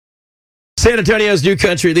San Antonio's new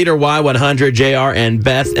country leader, Y100, JR and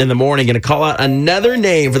Beth in the morning. Going to call out another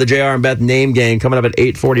name for the JR and Beth name game coming up at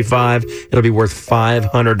 8:45. It'll be worth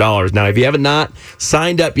 $500. Now, if you haven't not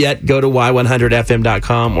signed up yet, go to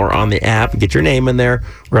y100fm.com or on the app and get your name in there.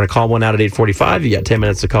 We're going to call one out at 8:45. You got 10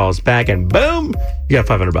 minutes to call us back, and boom, you got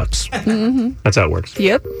 $500. Mm-hmm. That's how it works.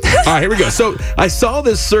 Yep. All right, here we go. So I saw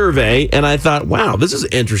this survey, and I thought, wow, this is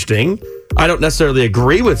interesting. I don't necessarily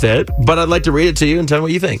agree with it, but I'd like to read it to you and tell me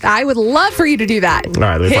what you think. I would love for you to do that. All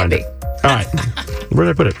right, let me find it. All right. Where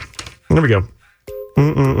did I put it? There we go.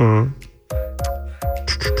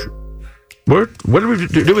 What did we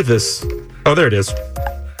do with this? Oh, there it is.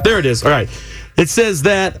 There it is. All right. It says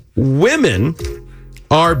that women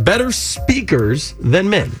are better speakers than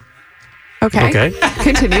men. Okay.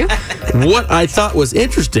 Continue. What I thought was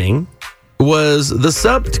interesting was the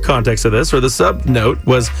sub-context of this, or the sub-note,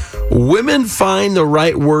 was women find the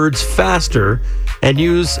right words faster and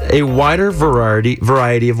use a wider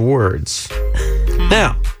variety of words.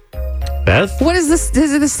 Now, Beth? What is this?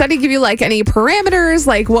 Does the study give you like any parameters?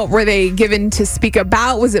 Like what were they given to speak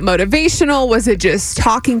about? Was it motivational? Was it just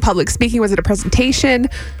talking, public speaking? Was it a presentation?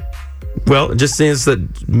 Well, it just seems that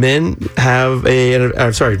women have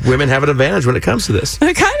an advantage when it comes to this.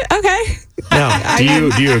 Okay. Now, do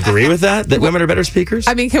you agree with that women are better speakers?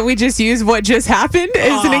 I mean, can we just use what just happened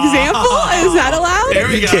as an example? Is that allowed? There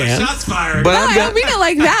we go. Can. Shots fired. But No, I don't mean it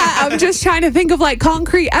like that. I'm just trying to think of like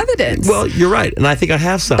concrete evidence. Well, you're right, and I think I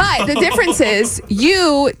have some. But the difference is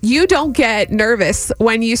you don't get nervous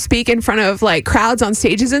when you speak in front of like crowds on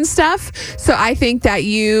stages and stuff. So I think that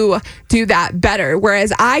you do that better.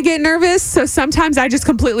 Whereas I get nervous, so sometimes I just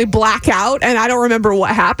completely black out and I don't remember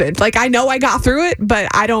what happened. Like I know I got through it,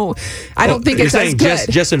 but I don't think it's as good.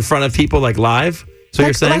 Just in front of people like live? So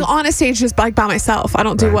you're saying? Like on a stage just like by myself. I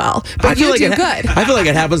don't do well. But you do good. I feel like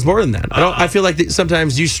it happens more than that. I feel like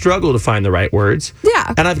sometimes you struggle to find the right words.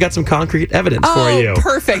 Yeah. And I've got some concrete evidence for you.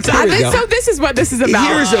 Perfect. There we go. So this is what this is about.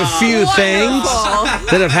 Here's a few things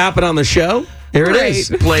that have happened on the show. Here it is.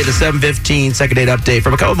 Play the 7:15 second date update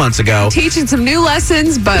from a couple months ago. Teaching some new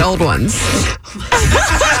lessons, but old ones.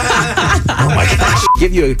 Oh my gosh.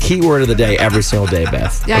 Give you a keyword of the day every single day,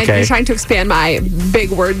 Beth. Yeah, okay? you're trying to expand my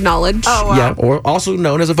big word knowledge. Oh, wow. Yeah, or also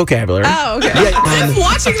known as a vocabulary. Oh, okay. Yeah, If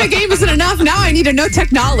watching the game isn't enough, now I need to know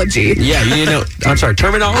technology. Yeah, you need to know. I'm sorry,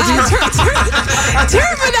 terminology?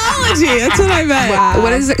 Terminology. That's what I meant. Wow.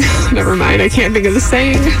 What is it? Never mind. I can't think of the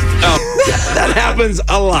saying. Oh, that happens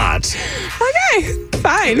a lot. Okay,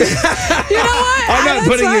 fine. You know what? I'm not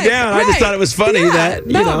putting you down. I just thought it was funny that,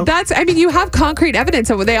 you know. You have concrete evidence.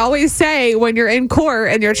 So they always say when you're in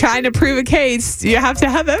court and you're trying to prove a case, you have to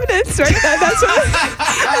have evidence, right? Is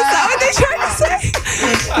that what they try to say?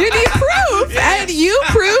 You need proof. And you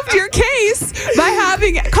proved your case by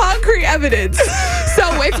having concrete evidence.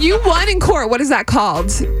 So if you won in court, what is that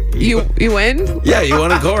called? You win? Yeah, you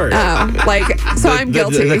won in court. I'm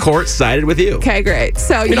guilty. The court sided with you. Okay, great.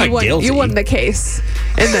 So you won the case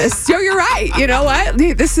in this. So you're right. You know what?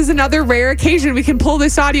 This is another rare occasion we can pull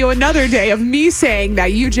this audio another day of me saying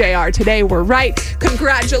that you, JR, today were right.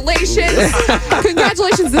 Congratulations.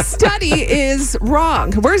 Congratulations. The study is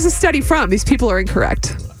wrong. Where's the study from? These people are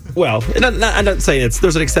incorrect. Well, I'm not saying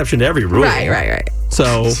there's an exception to every rule. Right.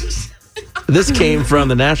 So this came from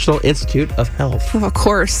the National Institute of Health. Of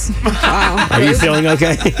course. Wow. Are you feeling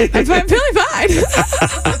okay? I'm feeling fine.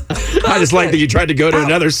 I just like that you tried to go to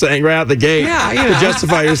another saying right out the gate to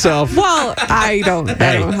justify yourself. Well, I don't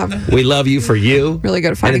have. We love you for you. Really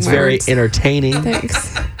good at finding and it's very words. entertaining.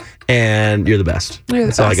 Thanks. And you're the best. You're the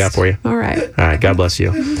That's best. all I got for you. All right. All right. God bless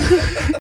you.